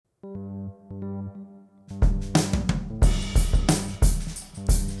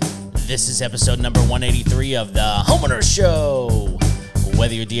This is episode number 183 of the Homeowner Show.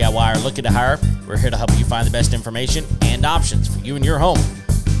 Whether you're DIY or looking to hire, we're here to help you find the best information and options for you and your home.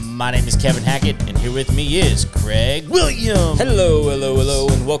 My name is Kevin Hackett, and here with me is Craig Williams. Hello,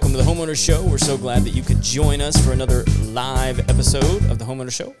 and welcome to the Homeowner Show. We're so glad that you could join us for another live episode of the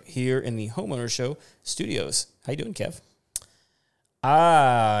Homeowner Show here in the Homeowner Show studios. How you doing, Kev?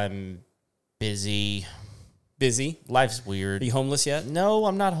 I'm busy. Busy? Life's weird. Are you homeless yet? No,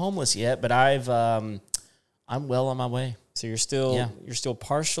 I'm not homeless yet, but I'm well on my way. So you're still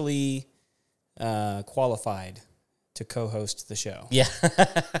partially qualified to co-host the show. Yeah.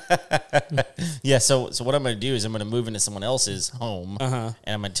 Yeah, so what I'm going to do is I'm going to move into someone else's home, and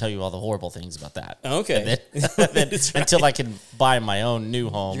I'm going to tell you all the horrible things about that. Okay. And then right. Until I can buy my own new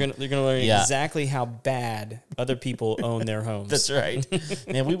home. You're going to learn exactly how bad other people own their homes. That's right.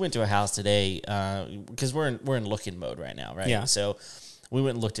 Man, we went to a house today because we're in looking mode right now, right? Yeah. So we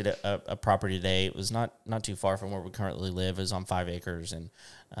went and looked at a property today. It was not too far from where we currently live. It was on 5 acres, and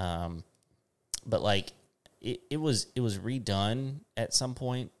but like it was redone at some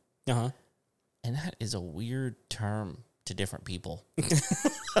point. And that is a weird term to different people.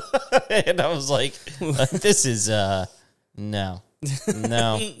 And I was like, this is no. No, this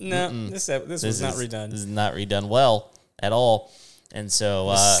was not redone. This is not redone well at all. And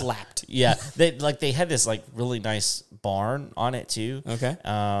so slapped. Yeah, they had this like really nice barn on it too. Okay.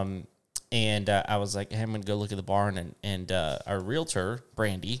 And I was like, hey, I'm gonna go look at the barn, and our realtor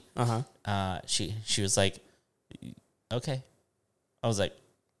Brandy, she was like, okay. I was like,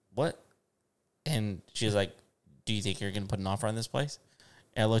 what? And she was like, do you think you're gonna put an offer on this place?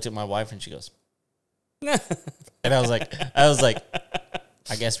 And I looked at my wife, and she goes, and I was like,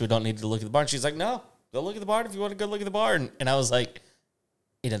 I guess we don't need to look at the barn. She's like, no, go look at the barn if you want to go look at the barn. And I was like,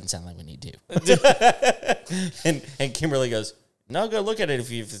 it doesn't sound like we need to. and Kimberly goes, no, go look at it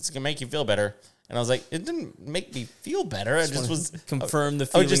if it's gonna make you feel better. And I was like, it didn't make me feel better. I just was confirm the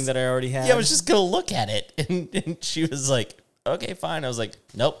feeling that I already had. Yeah, I was just gonna look at it, and she was like, okay, fine. I was like,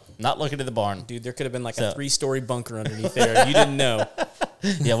 nope, not looking at the barn. Dude, there could have been like a 3-story bunker underneath there. You didn't know.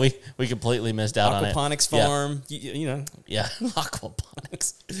 Yeah, we completely missed out on it. Aquaponics farm, you know. Yeah,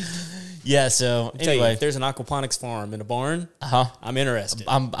 aquaponics. Yeah, so anyway. If there's an aquaponics farm in a barn, I'm interested.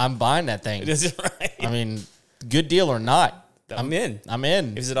 I'm buying that thing. Is right? I mean, good deal or not. I'm in. I'm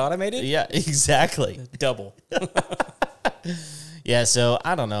in. Is it automated? Yeah, exactly. Double. Yeah, so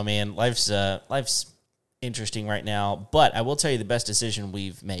I don't know, man. Life's interesting right now, but I will tell you the best decision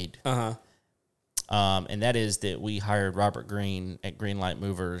we've made. And that is that we hired Robert Green at Greenlight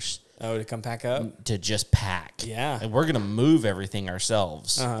Movers. Oh, to come pack up? To just pack. Yeah. And we're going to move everything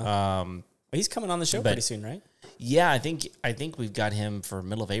ourselves. He's coming on the show pretty soon, right? Yeah, I think we've got him for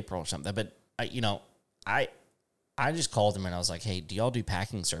middle of April or something. But, I just called him and I was like, hey, do y'all do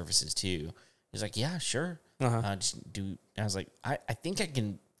packing services too? He's like, yeah, sure. I was like, I think I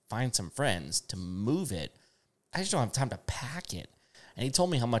can find some friends to move it. I just don't have time to pack it. And he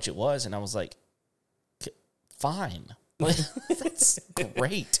told me how much it was, and I was like, fine. That's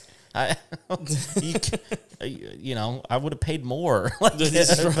great. I would have paid more. But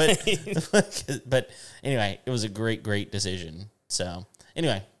anyway, it was a great decision. So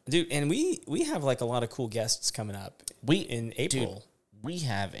anyway, dude, and we have like a lot of cool guests coming up. In April,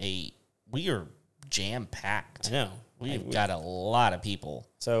 dude, we are jam packed. I know. We've got a lot of people.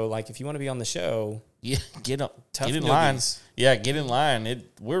 So like, if you want to be on the show, get in line. Yeah, get in line.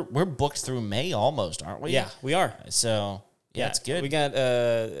 We're booked through May almost, aren't we? Yeah, we are. So yeah, it's good. We got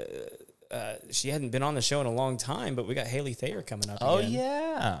she hadn't been on the show in a long time, but we got Haley Thayer coming up. Oh again.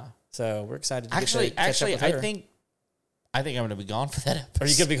 yeah. So we're excited to actually catch up with her. I think I'm going to be gone for that episode. Are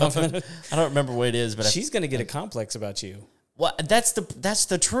you going to be gone for that? I don't remember what it is, but she's going to get a complex about you. Well, that's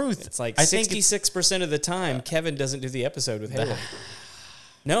the truth. It's like 66% of the time, Kevin doesn't do the episode with Haley.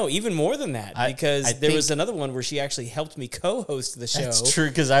 No, even more than that, because there was another one where she actually helped me co-host the show. That's true,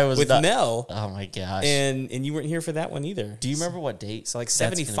 because I was with Mel. Oh my gosh! And you weren't here for that one either. Do you remember what date? So like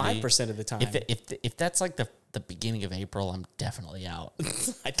 75% of the time. If that's like the beginning of April, I'm definitely out.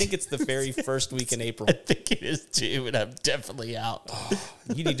 I think it's the very first week in April. I think it is too, and I'm definitely out.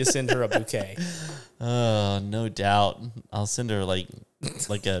 You need to send her a bouquet. Oh, no doubt. I'll send her like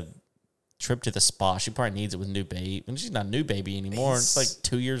a trip to the spa. She probably needs it with new baby. And she's not a new baby anymore. It's like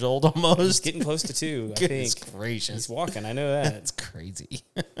 2 years old almost. He's getting close to 2, I think. Goodness gracious. He's walking. I know that. That's crazy.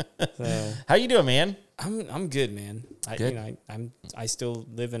 So, how you doing, man? I'm good, man. Good. I still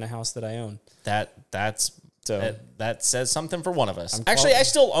live in a house that I own. That says something for one of us. Actually, I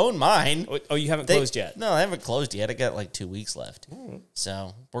still own mine. Oh, you haven't closed yet? No, I haven't closed yet. I got like 2 weeks left.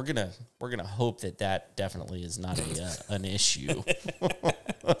 So we're gonna hope that definitely is not an issue.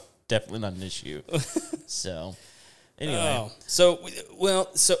 definitely not an issue. So, anyway.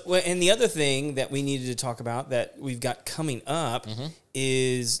 And the other thing that we needed to talk about that we've got coming up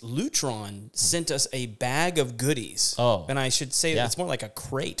is Lutron sent us a bag of goodies. Oh. And I should say that it's more like a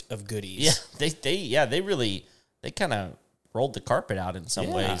crate of goodies. Yeah, they kind of rolled the carpet out in some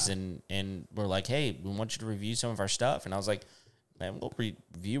ways and were like, hey, we want you to review some of our stuff. And I was like, man, we'll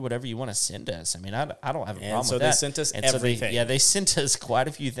review whatever you want to send us. I mean, I don't have a problem with that. They sent us everything. They sent us quite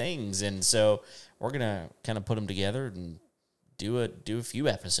a few things. And so we're going to kind of put them together and do a few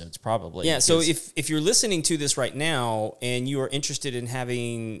episodes probably. Yeah, so if you're listening to this right now and you are interested in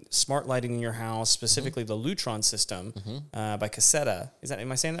having smart lighting in your house, specifically the Lutron system by Cassetta,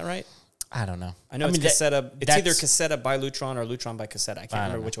 am I saying that right? I don't know. I know it's Cassetta. It's either Cassetta by Lutron or Lutron by Cassetta. I can't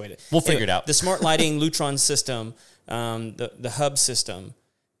remember which way it is. We'll figure it out. The smart lighting Lutron system, the hub system,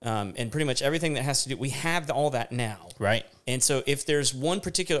 and pretty much everything that has to do. We have all that now. Right. And so if there's one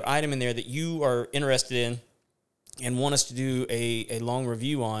particular item in there that you are interested in and want us to do a long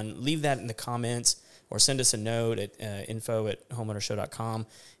review on, leave that in the comments or send us a note at info@homeownershow.com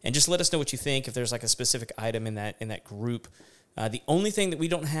and just let us know what you think if there's like a specific item in that group. The only thing that we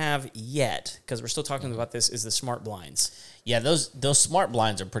don't have yet, because we're still talking about this, is the smart blinds. Yeah, those smart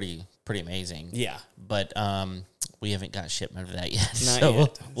blinds are pretty amazing. Yeah. But we haven't got shipment of that yet. Not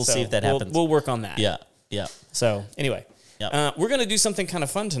yet. We'll see if that happens. We'll work on that. Yeah. So anyway, we're gonna do something kind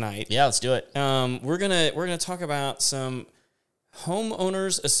of fun tonight. Yeah, let's do it. We're gonna talk about some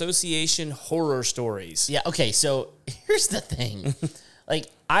homeowners association horror stories. Yeah. Okay. So here's the thing.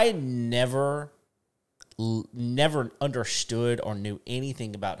 Like, I never understood or knew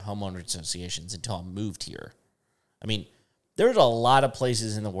anything about homeowners associations until I moved here. I mean, there's a lot of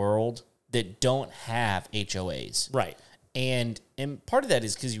places in the world that don't have HOAs. Right. And part of that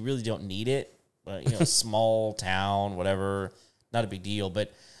is because you really don't need it. Small town, whatever, not a big deal.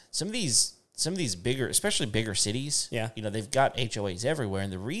 But some of these bigger, especially bigger cities, they've got HOAs everywhere.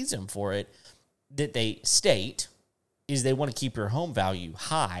 And the reason for it that they state is they want to keep your home value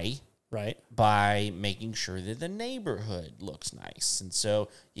high. Right. By making sure that the neighborhood looks nice. And so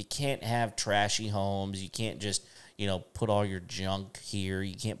you can't have trashy homes. You can't just, put all your junk here.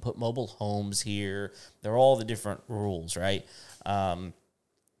 You can't put mobile homes here. They're all the different rules, right? And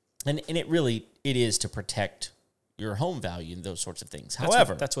it is to protect your home value and those sorts of things.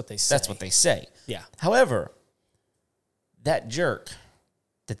 However, that's what they say. That's what they say. Yeah. However, that jerk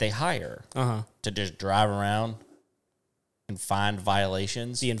that they hire to just drive around and find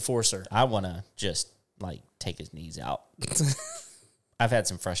violations, the enforcer, I want to just take his knees out. I've had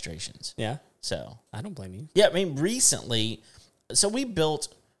some frustrations. Yeah. So I don't blame you. Yeah. I mean, recently, so we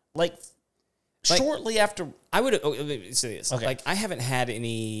built shortly after. I would say this. Okay. I haven't had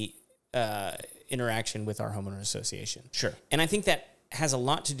any interaction with our homeowner association. Sure. And I think that has a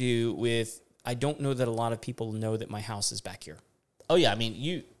lot to do with, I don't know that a lot of people know that my house is back here. Oh yeah. I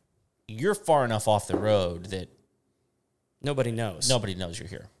mean, you're far enough off the road that nobody knows. Nobody knows you're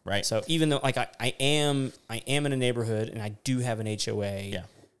here, right? So even though I am in a neighborhood and I do have an HOA. Yeah.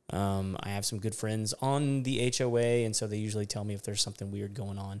 I have some good friends on the HOA, and so they usually tell me if there's something weird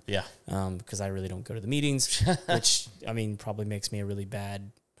going on. Yeah. Because I really don't go to the meetings, which probably makes me a really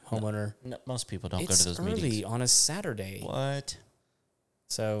bad homeowner. No, most people don't go to those meetings. It's early on a Saturday. What?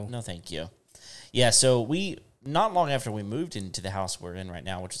 So no, thank you. Yeah. So not long after we moved into the house we're in right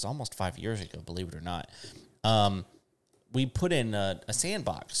now, which is almost 5 years ago, believe it or not. We put in a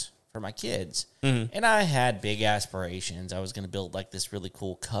sandbox for my kids, and I had big aspirations. I was going to build this really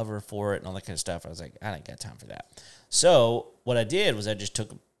cool cover for it and all that kind of stuff. I was like, I didn't got time for that. So what I did was I just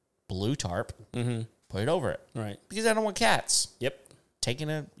took a blue tarp, put it over it, right? Because I don't want cats. Yep, taking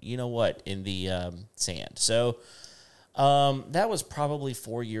in the sand. So that was probably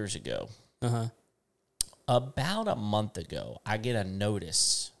 4 years ago. About a month ago, I get a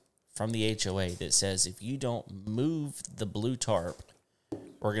notice from the HOA that says if you don't move the blue tarp,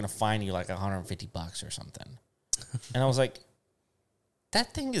 we're going to fine you $150 or something. And I was like,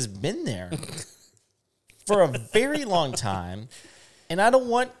 that thing has been there for a very long time, and I don't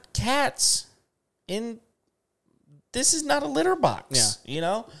want cats in. This is not a litter box,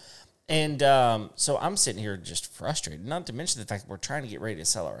 And so I'm sitting here just frustrated, not to mention the fact that we're trying to get ready to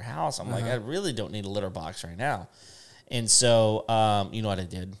sell our house. I'm like, I really don't need a litter box right now. And so, you know what I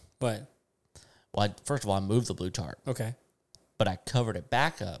did? What? Well, first of all, I moved the blue tarp. Okay. But I covered it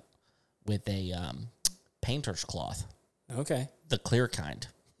back up with a painter's cloth. Okay. The clear kind.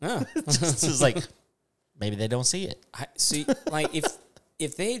 Oh. It's like, maybe they don't see it. See,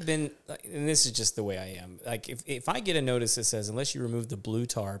 if they had been, and this is just the way I am, if I get a notice that says, unless you remove the blue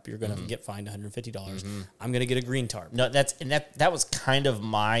tarp, you're going to get fined $150, I'm going to get a green tarp. No, that was kind of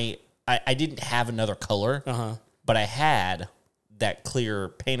my I didn't have another color, but I had that clear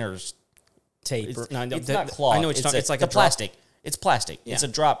painter's tape. It's not cloth. I know what you're talking. It's like a plastic. It's plastic. Yeah. It's a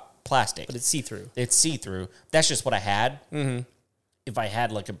drop plastic, but it's see-through. It's see-through. That's just what I had. Mm-hmm. If I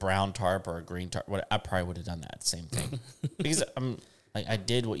had like a brown tarp or a green tarp, I probably would have done that same thing because I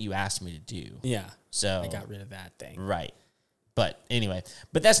did what you asked me to do. Yeah. So I got rid of that thing. Right. But anyway,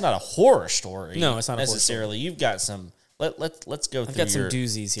 that's not a horror story. No, it's not necessarily. You've got some. Let's go. I've got some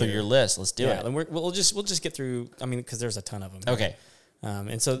doozies here through your list. Let's do it. And we'll just get through. I mean, because there's a ton of them. Okay.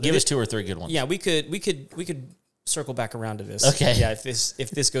 And so give us 2 or 3 good ones. Yeah, we could circle back around to this. Okay. Yeah, if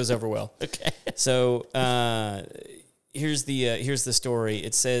this goes over well. Okay. So here's the story.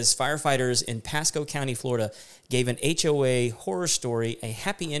 It says firefighters in Pasco County, Florida, gave an HOA horror story a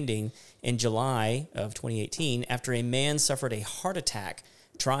happy ending in July of 2018 after a man suffered a heart attack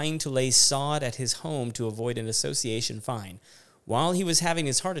trying to lay sod at his home to avoid an association fine. While he was having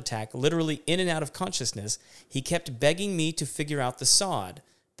his heart attack, literally in and out of consciousness, he kept begging me to figure out the sod,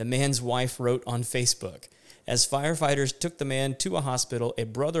 the man's wife wrote on Facebook. As firefighters took the man to a hospital, a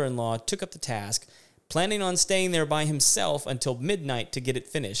brother-in-law took up the task, planning on staying there by himself until midnight to get it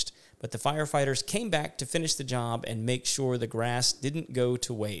finished. But the firefighters came back to finish the job and make sure the grass didn't go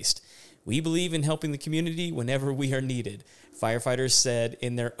to waste. We believe in helping the community whenever we are needed, firefighters said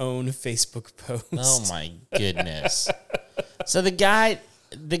in their own Facebook post. Oh my goodness. So the guy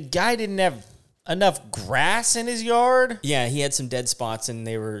didn't have enough grass in his yard? Yeah, he had some dead spots and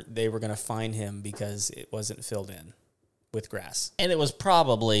they were going to fine him because it wasn't filled in with grass. And it was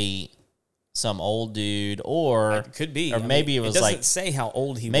probably some old dude or it could be. Or maybe it was it doesn't say how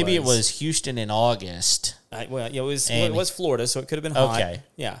old he was. Maybe it was Houston in August. It was Florida, so it could have been hot. Okay.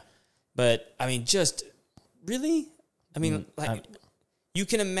 Yeah. But I mean, just really? I mean, you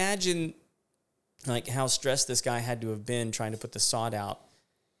can imagine like how stressed this guy had to have been trying to put the sod out.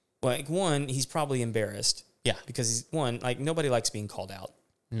 Like, one, he's probably embarrassed. Yeah. Because nobody likes being called out.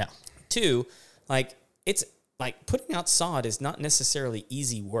 No. 2, it's like putting out sod is not necessarily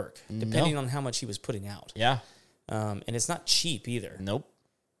easy work, depending on how much he was putting out. Yeah. And it's not cheap either. Nope.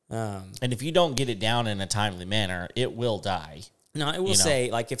 And if you don't get it down in a timely manner, it will die. No, I will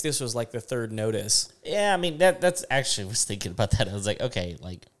say, like, if this was like the 3rd notice. Yeah, I mean, that's actually, I was thinking about that. I was like, okay,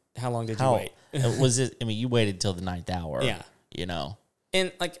 like. How long did you wait? Was it, I mean, you waited till the 9th hour. Yeah. You know.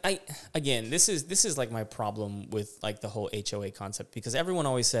 And like this is like my problem with like the whole HOA concept, because everyone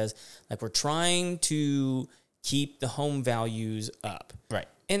always says like we're trying to keep the home values up. Right.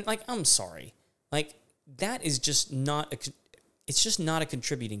 And like, I'm sorry. Like, that is just not it's just not a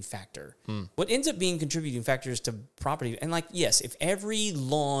contributing factor. What ends up being contributing factors to property, and like, yes, if every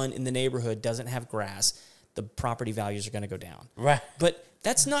lawn in the neighborhood doesn't have grass, the property values are going to go down. Right. But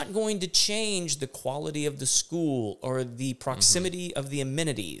that's not going to change the quality of the school or the proximity of the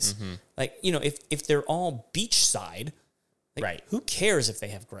amenities. Like, if they're all beachside, like, right, who cares if they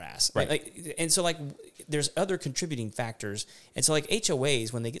have grass? Right. And so, like, there's other contributing factors. And so, like,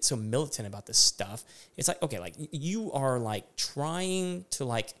 HOAs, when they get so militant about this stuff, it's like, okay, like, you are, like, trying to,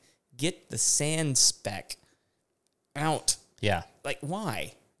 like, get the sand speck out. Yeah. Like,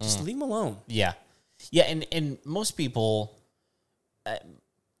 why? Just leave them alone. Yeah. Yeah, and most people,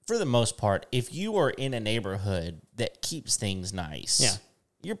 for the most part, if you are in a neighborhood that keeps things nice,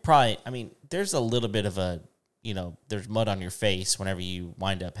 you're probably, I mean, there's a little bit of a, there's mud on your face whenever you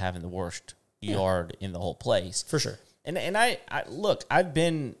wind up having the worst yard in the whole place. For sure. And I look, I've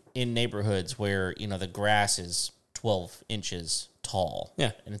been in neighborhoods where, the grass is 12 inches tall.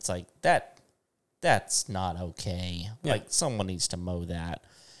 Yeah. And it's like, that's not okay. Yeah. Like, someone needs to mow that.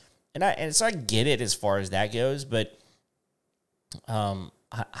 And so I get it as far as that goes, but I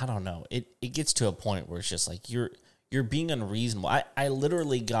don't know. It gets to a point where it's just like you're being unreasonable. I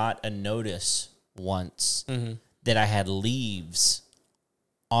literally got a notice once that I had leaves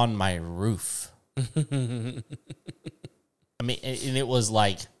on my roof. I mean, and it was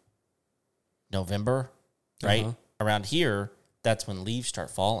like November, right? Around here, that's when leaves start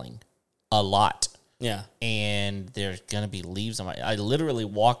falling a lot. Yeah. And there's going to be leaves on I literally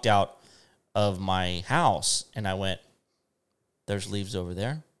walked out of my house and I went, there's leaves over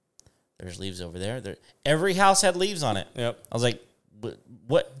there. There's leaves over there. Every house had leaves on it. Yep. I was like,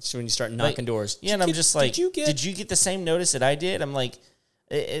 what? So when you start knocking doors. Yeah, and I'm just like, did you get the same notice that I did? I'm like,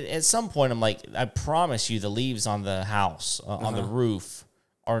 at some point, I'm like, I promise you the leaves on the house, on the roof,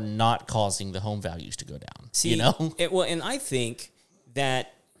 are not causing the home values to go down. See, and I think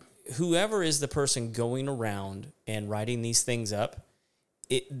that whoever is the person going around and writing these things up,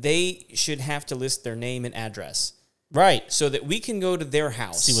 they should have to list their name and address. Right. So that we can go to their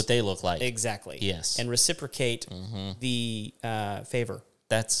house. See what they look like. Exactly. Yes. And reciprocate the favor.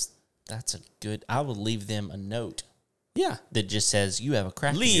 That's That's a good. I would leave them a note. Yeah. That just says, you have a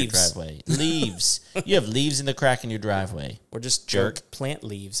crack in your driveway. Leaves. You have leaves in the crack in your driveway. Or just jerk. Plant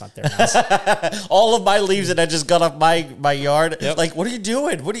leaves out there. All of my leaves that I just got off my yard. Yep. Like, what are you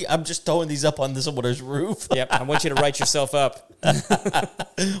doing? I'm just throwing these up on someone's roof. Yep. I want you to write yourself up.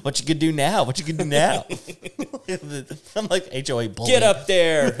 What you can do now? What you can do now? I'm like HOA bully. Get up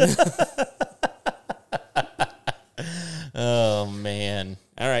there. Oh, man.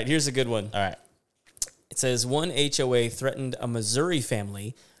 All right. Here's a good one. All right. It says one HOA threatened a Missouri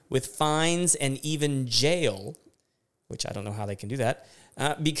family with fines and even jail, which I don't know how they can do that,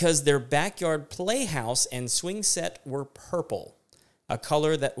 because their backyard playhouse and swing set were purple, a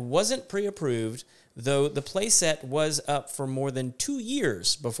color that wasn't pre-approved, though the play set was up for more than 2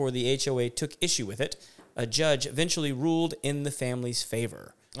 years before the HOA took issue with it. A judge eventually ruled in the family's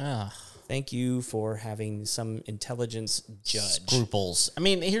favor. Thank you for having some intelligence, judge. Scruples. I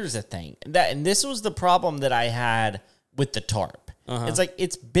mean, here's the thing. And this was the problem that I had with the tarp. It's like,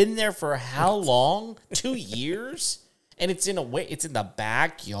 it's been there for how long? 2 years? And it's in the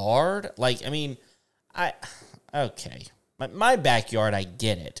backyard. Like, I mean, okay. My backyard, I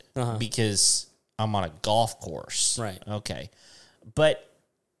get it. Because I'm on a golf course. Right. Okay. But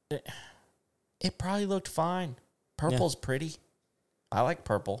it probably looked fine. Purple's pretty. I like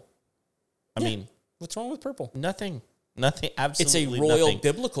purple. I mean, what's wrong with purple? Nothing. Absolutely. It's a royal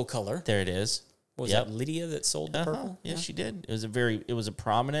biblical color. There it is. Was it Lydia that sold the purple? Yes, she did. It was a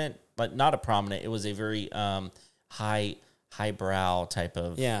prominent, but not a prominent. It was a very highbrow type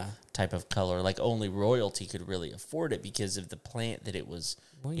of color. Like only royalty could really afford it because of the plant that it was.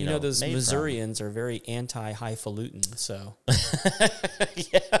 Well, you know those Missourians are very anti-highfalutin, so.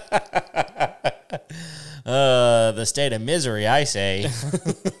 The state of misery, I say.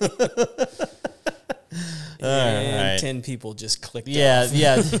 And 10 people just clicked off.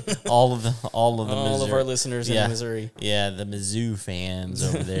 Yeah. All of our listeners in Missouri. Yeah, the Mizzou fans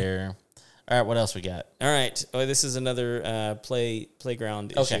over there. All right, what else we got? All right. Oh, this is another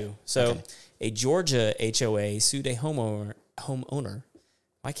playground issue. So, a Georgia HOA sued a homeowner.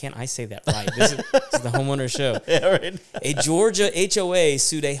 Why can't I say that right? This is the homeowner show. Yeah, right. A Georgia HOA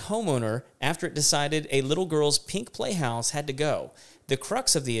sued a homeowner after it decided a little girl's pink playhouse had to go. The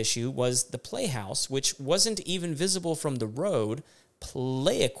crux of the issue was the playhouse, which wasn't even visible from the road,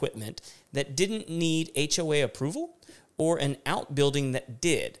 play equipment that didn't need HOA approval, or an outbuilding that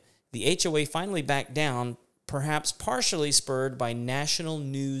did. The HOA finally backed down, perhaps partially spurred by national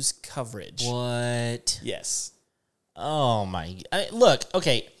news coverage. What? Yes. Oh, my. Look,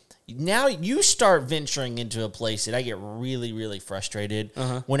 okay, now you start venturing into a place that I get really, really frustrated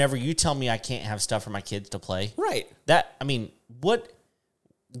whenever you tell me I can't have stuff for my kids to play. Right. What?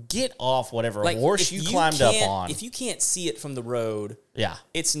 Get off whatever horse you climbed up on. If you can't see it from the road,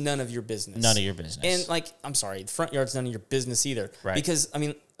 it's none of your business. None of your business. And, I'm sorry, the front yard's none of your business either. Right. Because,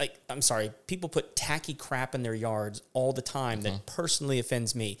 I'm sorry, people put tacky crap in their yards all the time that personally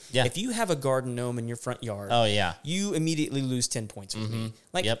offends me. Yeah. If you have a garden gnome in your front yard, you immediately lose 10 points with me.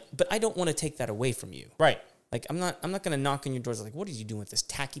 But I don't want to take that away from you. Right. I'm not going to knock on your doors what are you doing with this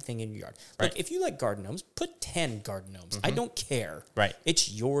tacky thing in your yard? Right. Look, if you like garden gnomes, put 10 garden gnomes. I don't care. Right. It's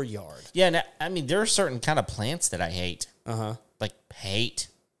your yard. Yeah, there are certain kind of plants that I hate. Hate.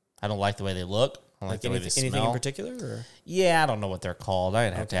 I don't like the way they look. I don't like the way they smell. Anything in particular? Or? Yeah, I don't know what they're called.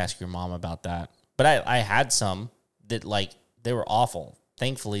 I'd have to ask your mom about that. But I had some that, they were awful.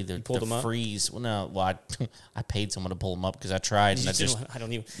 Thankfully, the freeze. Well, no, I paid someone to pull them up because I tried, and I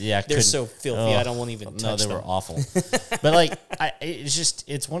don't even. Yeah, they're so filthy. I don't want to even touch them. No, they were awful. But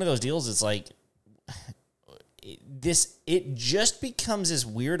it's one of those deals. It's it just becomes this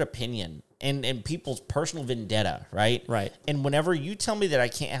weird opinion and people's personal vendetta, right? Right. And whenever you tell me that I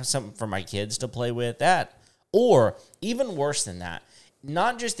can't have something for my kids to play with, or even worse than that,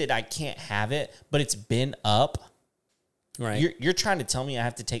 not just that I can't have it, but it's been up. Right. You're trying to tell me I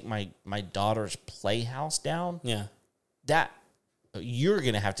have to take my daughter's playhouse down? Yeah. That you're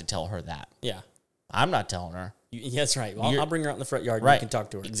going to have to tell her that. Yeah. I'm not telling her. That's right. Well, I'll bring her out in the front yard and you can talk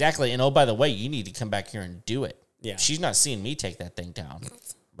to her. Exactly. And by the way, you need to come back here and do it. Yeah. She's not seeing me take that thing down.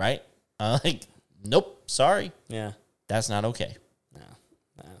 Right? Nope. Sorry. Yeah. That's not okay.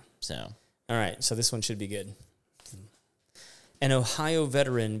 No. So. All right. So this one should be good. An Ohio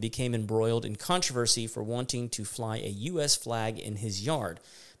veteran became embroiled in controversy for wanting to fly a U.S. flag in his yard.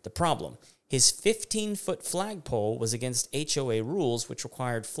 The problem, his 15-foot flagpole was against HOA rules, which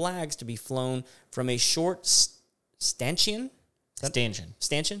required flags to be flown from a short stanchion Stanchion.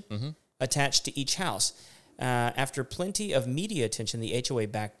 attached to each house. After plenty of media attention, the HOA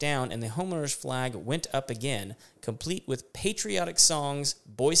backed down, and the homeowners' flag went up again, complete with patriotic songs,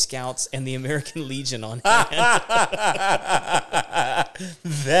 Boy Scouts, and the American Legion on hand.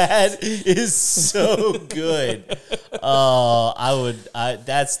 That is so good. Oh,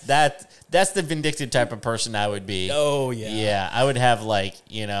 that's the vindictive type of person I would be. Oh, yeah. Yeah, I would have I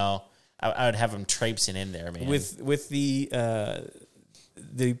would have them traipsing in there, man. With the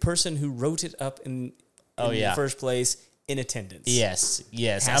person who wrote it up in the first place in attendance. Yes.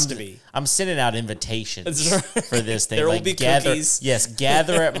 Has to be. I'm sending out invitations for this thing. There will be cookies. Yes,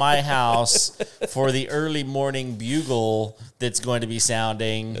 gather at my house for the early morning bugle that's going to be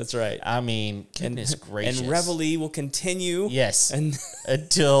sounding. That's right. I mean, goodness gracious. And reveille will continue. Yes. And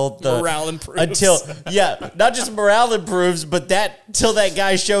until the morale improves. Not just morale improves, but till that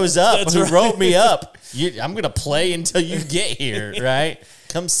guy shows up who wrote me up. I'm going to play until you get here, right?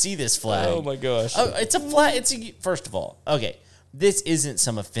 Come see this flag. Oh, my gosh. Oh, it's a flag. First of all, okay, this isn't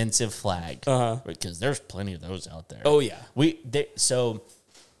some offensive flag because there's plenty of those out there. Oh, yeah. So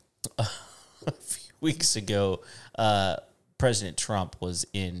a few weeks ago, President Trump was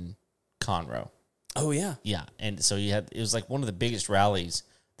in Conroe. Oh, yeah. Yeah, and so it was like one of the biggest rallies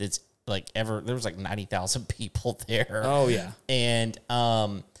that's like ever. There was like 90,000 people there. Oh, yeah. And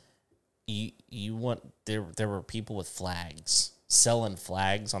there were people with flags selling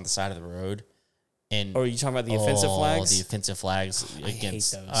flags on the side of the road. And are you talking about the offensive flags? The offensive flags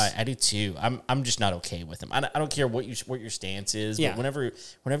against. I hate those. I do too. I'm just not okay with them. I don't care what your stance is. Yeah. But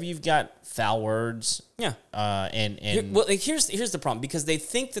whenever you've got foul words. Yeah. Here's the problem, because they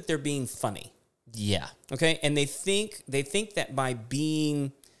think that they're being funny. Yeah. Okay. And they think that by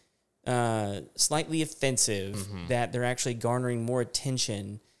being slightly offensive, that they're actually garnering more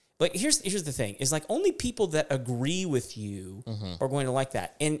attention. Like here's the thing: is like only people that agree with you are going to like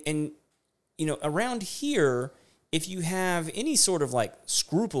that. And around here, if you have any sort of like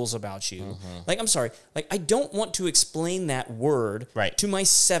scruples about you, like I'm sorry, like I don't want to explain that word to my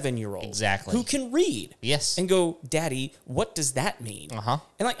 7-year-old exactly who can read, yes, and go, Daddy, what does that mean? And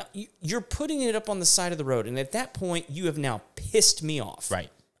like you're putting it up on the side of the road, and at that point, you have now pissed me off. Right,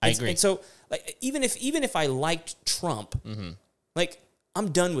 I agree. And so, like even if I liked Trump, like.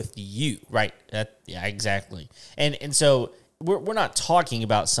 I'm done with you. Right. Yeah, exactly. And so we're not talking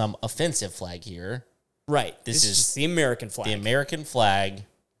about some offensive flag here. Right. This is just the American flag. The American flag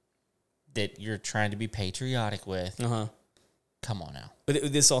that you're trying to be patriotic with. Come on now.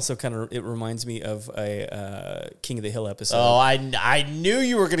 But this also it reminds me of a King of the Hill episode. Oh, I knew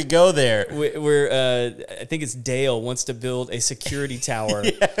you were going to go there. Where I think it's Dale wants to build a security tower,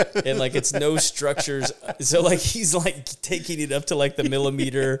 and like it's no structures. So like he's like taking it up to like the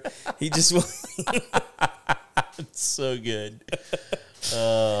millimeter. He just it's so good.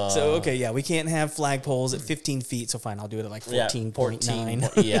 So okay, yeah, we can't have flagpoles at 15 feet. So fine, I'll do it at like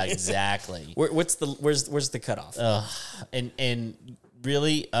 14.9. Yeah, exactly. Where's the cutoff? And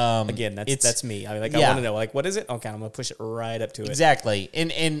really, again, that's me. I mean, like I want to know, like, what is it? Okay, I'm gonna push it right up to it. Exactly.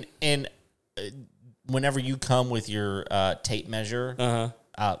 And whenever you come with your tape measure,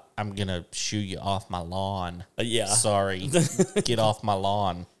 I'm gonna shoo you off my lawn. Yeah, sorry, get off my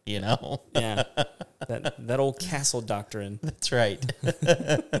lawn. Yeah, that old castle doctrine. That's right.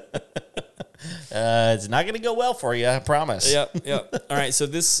 It's not going to go well for you, I promise. Yep. All right, so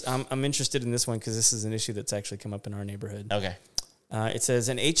this I'm interested in this one because this is an issue that's actually come up in our neighborhood. Okay. It says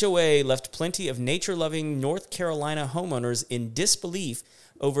an HOA left plenty of nature-loving North Carolina homeowners in disbelief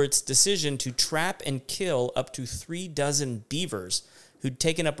over its decision to trap and kill up to 36 beavers who'd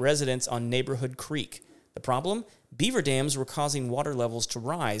taken up residence on Neighborhood Creek. The problem? Beaver dams were causing water levels to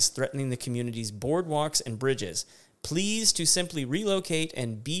rise, threatening the community's boardwalks and bridges. Pleas to simply relocate,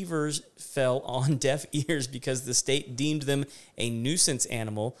 and beavers fell on deaf ears because the state deemed them a nuisance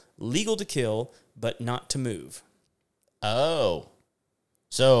animal, legal to kill, but not to move. Oh.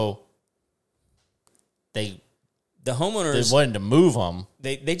 So the homeowners wanted to move them.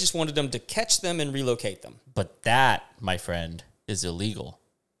 They just wanted them to catch them and relocate them. But that, my friend, is illegal.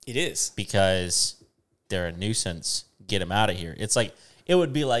 It is. Because they're a nuisance. Get them out of here. It's like, it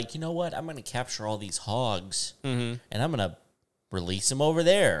would be like, you know what? I'm going to capture all these hogs and I'm going to release them over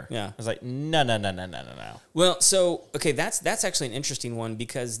there. Yeah. I was like, no. Well, so, okay, that's actually an interesting one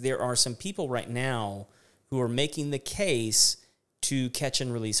because there are some people right now who are making the case to catch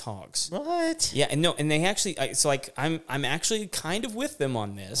and release hogs. What? Yeah, and they actually, I'm actually kind of with them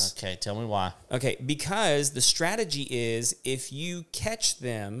on this. Okay, tell me why. Okay, because the strategy is if you catch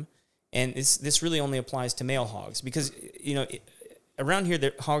them, and this really only applies to male hogs because, around here,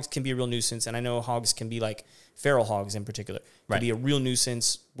 hogs can be a real nuisance, and I know hogs can be like feral hogs in particular. Can be a real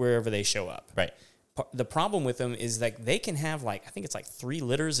nuisance wherever they show up. Right. The problem with them is like they can have like, I think it's like 3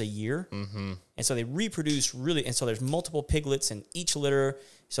 litters a year. Mm-hmm. And so they reproduce really, and so there's multiple piglets in each litter,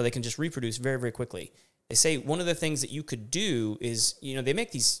 so they can just reproduce very, very quickly. They say one of the things that you could do is, they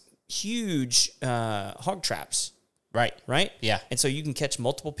make these huge hog traps. Right? Yeah. And so you can catch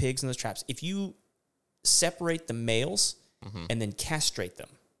multiple pigs in those traps. If you separate the males and then castrate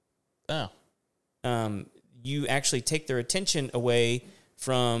them, you actually take their attention away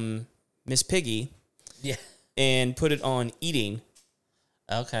from Miss Piggy. Yeah. And put it on eating.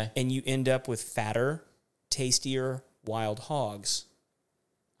 Okay. And you end up with fatter, tastier wild hogs.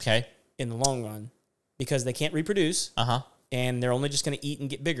 Okay. In the long run. Because they can't reproduce. Uh-huh. And they're only just going to eat and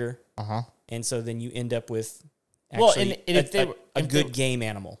get bigger. Uh-huh. And so then you end up with actually a good game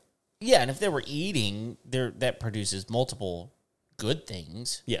animal. Yeah, and if they were eating, that produces multiple good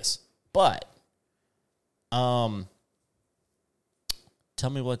things. Yes. But tell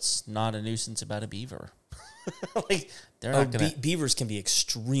me what's not a nuisance about a beaver. Like they're not gonna... beavers can be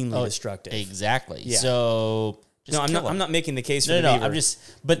extremely destructive. Exactly. Yeah. So I'm not making the case for the beaver. I'm just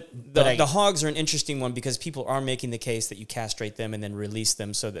but the hogs are an interesting one because people are making the case that you castrate them and then release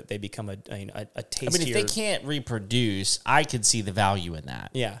them so that they become a tastier. I mean, if they can't reproduce, I could see the value in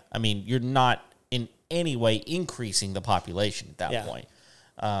that. Yeah. I mean, you're not in any way increasing the population at that point.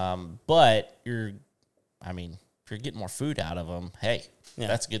 But if you're getting more food out of them, hey,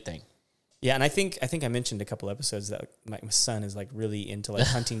 that's a good thing. Yeah, and I think I mentioned a couple episodes that my son is like really into like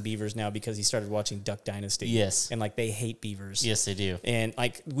hunting beavers now because he started watching Duck Dynasty. Yes. And like they hate beavers. Yes, they do. And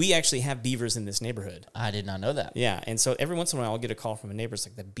like we actually have beavers in this neighborhood. I did not know that. Yeah, and so every once in a while I'll get a call from a neighbor. It's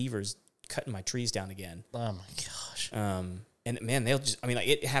like the beaver's cutting my trees down again. Oh my gosh. And man, they'll just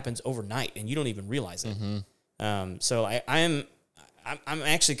it happens overnight and you don't even realize it. Mm-hmm. So I'm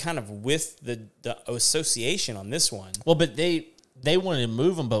actually kind of with the association on this one. Well, but they wanted to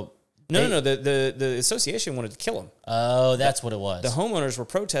move them, but No. The association wanted to kill them. Oh, that's what it was. The homeowners were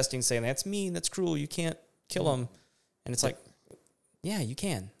protesting, saying that's mean, that's cruel. You can't kill them. And it's like, yeah, you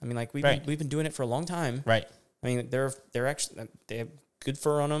can. I mean, like we've been doing it for a long time. Right. I mean, they're actually they have good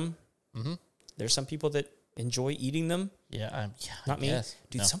fur on them. Mm-hmm. There's some people that enjoy eating them. Yeah, not me,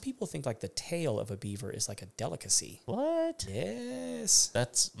 dude. No. Some people think like the tail of a beaver is like a delicacy. What? Yes.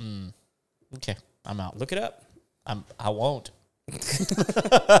 That's okay. I'm out. Look it up. I won't.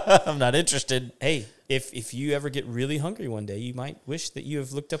 I'm not interested. Hey, if you ever get really hungry one day, you might wish that you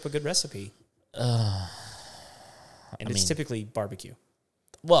have looked up a good recipe. It's typically barbecue.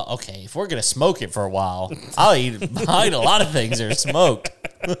 Well, okay, if we're gonna smoke it for a while, I'll eat a lot of things that are smoked.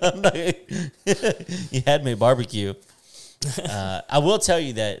 You had me barbecue. I will tell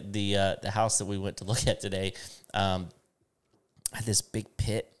you that the house that we went to look at today had this big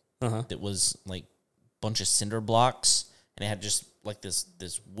pit that was like a bunch of cinder blocks. And it had just like this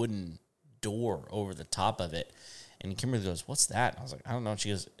wooden door over the top of it. And Kimberly goes, "What's that?" And I was like, "I don't know." And she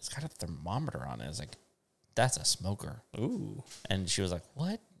goes, "It's got a thermometer on it." I was like, "That's a smoker." Ooh. And she was like,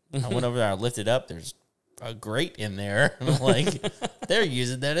 "What?" I went over there, I lifted up. There's a grate in there. And I'm like, they're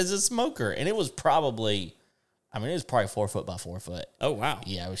using that as a smoker. And it was probably, it was probably 4 foot by 4 foot. Oh, wow.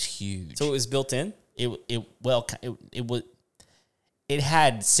 Yeah, it was huge. So it was built in? It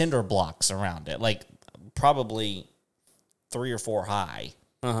had cinder blocks around it, like probably 3 or 4 high.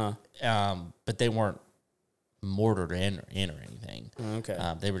 But they weren't mortared in or anything.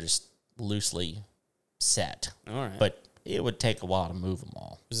 Okay. They were just loosely set. All right. But it would take a while to move them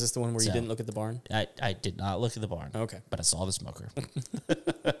all. Was this the one where you didn't look at the barn? I did not look at the barn. Okay. But I saw the smoker.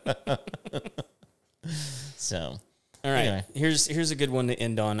 So. All right. Anyway. Here's a good one to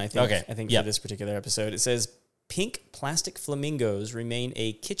end on, I think. Okay. I think for this particular episode. It says, pink plastic flamingos remain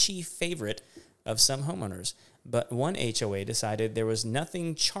a kitschy favorite of some homeowners. But one HOA decided there was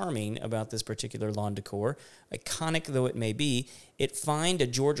nothing charming about this particular lawn decor. Iconic though it may be, it fined a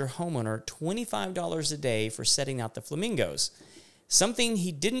Georgia homeowner $25 a day for setting out the flamingos. Something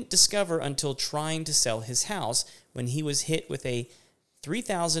he didn't discover until trying to sell his house when he was hit with a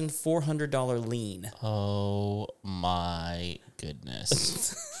 $3,400 lien. Oh my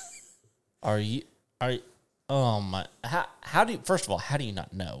goodness. How do you, first of all, how do you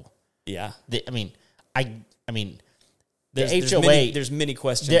not know? Yeah. There's HOA. There's many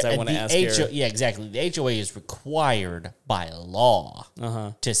questions I want to ask here. Yeah, exactly. The HOA is required by law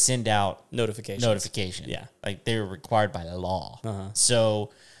to send out notifications. Yeah, like they're required by the law.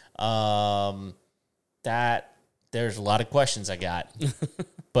 So, that there's a lot of questions I got,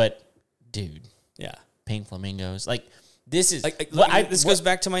 but dude, yeah, pink flamingos. Like this is this goes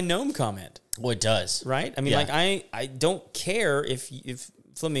back to my gnome comment. Well, it does, right? I mean, I don't care if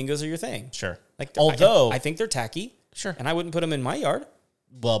flamingos are your thing. Sure. Like, although I think they're tacky. Sure. And I wouldn't put them in my yard.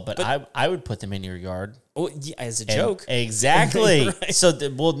 Well, but I would put them in your yard. Oh, yeah, as a joke. Exactly. Right. So,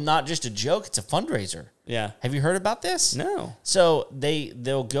 not just a joke, it's a fundraiser. Yeah. Have you heard about this? No. So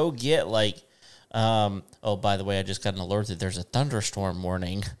they'll go get like, oh, by the way, I just got an alert that there's a thunderstorm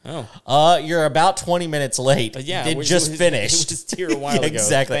warning. Oh. You're about 20 minutes late. Yeah. It just finished. It was just here a while ago.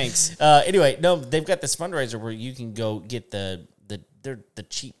 Exactly. Thanks. Anyway, no, they've got this fundraiser where you can go get the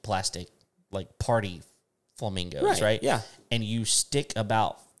cheap plastic, like party flamingos, right? Yeah. And you stick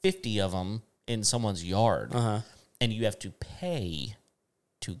about 50 of them in someone's yard, and you have to pay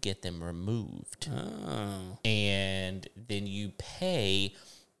to get them removed. Oh. And then you pay.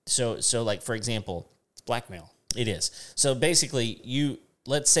 So like, for example, It's blackmail. it is. So basically,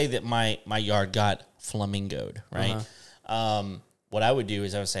 let's say that my yard got flamingoed, right? What I would do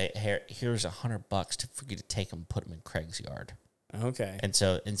is I would say, here's $100 for you to take them, put them in Craig's yard. Okay. And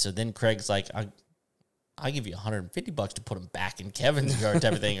so then Craig's like, I'll give you $150 to put them back in Kevin's yard,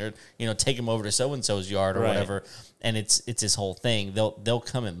 type of thing, or take them over to so and so's yard or whatever. And it's this whole thing. They'll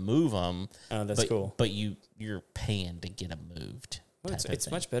come and move them. Oh, that's cool. But you're paying to get them moved. Well, it's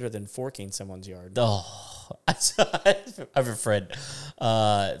much better than forking someone's yard. Oh, I have a friend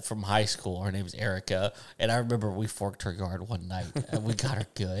from high school. Her name's Erica, and I remember we forked her yard one night, and we got her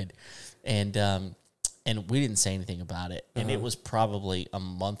good, and we didn't say anything about it. And it was probably a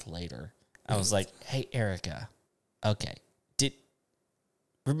month later. I was like, "Hey, Erica, okay,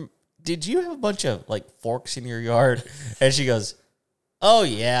 did you have a bunch of like forks in your yard?" And she goes, "Oh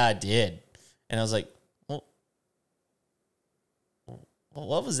yeah, I did." And I was like, well,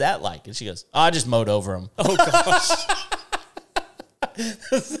 what was that like? And she goes, "Oh, I just mowed over them." Oh gosh.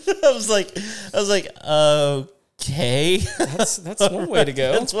 I was like, okay, That's one way to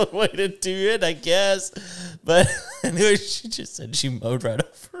go. That's one way to do it, I guess. But anyway, she just said she mowed right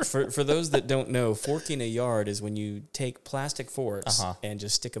over. For those that don't know, forking a yard is when you take plastic forks and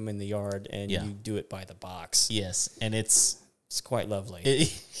just stick them in the yard, and you do it by the box. Yes, and it's quite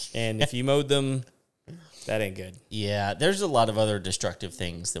lovely. And if you mowed them, that ain't good. Yeah, there's a lot of other destructive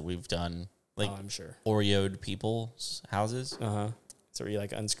things that we've done, like I'm sure Oreo'd people's houses. So you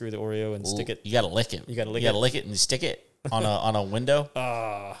like unscrew the Oreo and stick it. You got to lick it. You got to lick it and stick it on a window.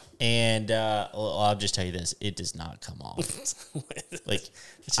 And I'll just tell you this: it does not come off. Like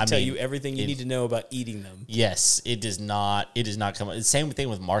I tell you everything you need to know about eating them. Yes, it does not. It does not come off. The same thing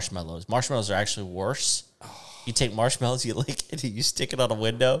with marshmallows. Marshmallows are actually worse. You take marshmallows, you lick it, and you stick it on a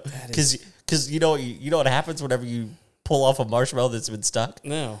window because you know what happens whenever you pull off a marshmallow that's been stuck.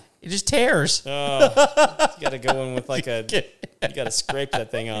 No, it just tears. You got to go in with like you got to scrape that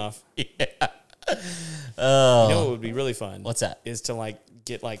thing off. Yeah. You know what would be really fun? What's that? Is to like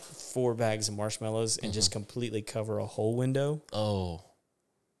get like 4 bags of marshmallows and just completely cover a whole window. Oh.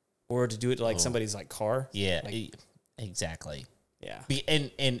 Or to do it to like somebody's like car. Yeah, exactly. Yeah.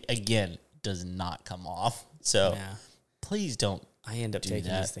 And again, does not come off. So please don't. I end up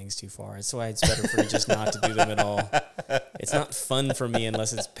taking these things too far. That's why it's better for me just not to do them at all. It's not fun for me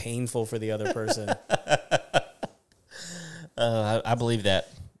unless it's painful for the other person. I believe that.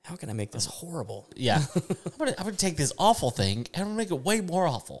 How can I make this horrible? Yeah. I'm gonna take this awful thing and I'm gonna make it way more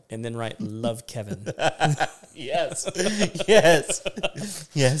awful. And then write "Love Kevin." Yes.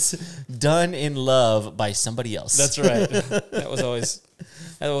 Yes. Done in love by somebody else. That's right.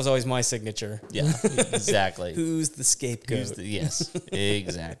 That was always my signature. Yeah, exactly. Who's the scapegoat? Yes,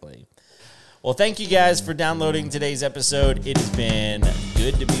 exactly. Well, thank you guys for downloading today's episode. It has been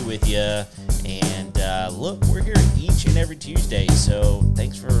good to be with you. And look, we're here each and every Tuesday. So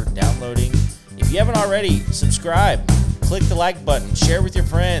thanks for downloading. If you haven't already, subscribe. Click the like button. Share with your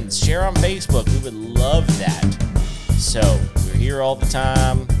friends. Share on Facebook. We would love that. So we're here all the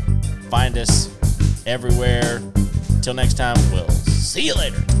time. Find us everywhere. Until next time, we'll see you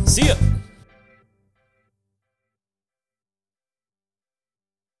later. See ya.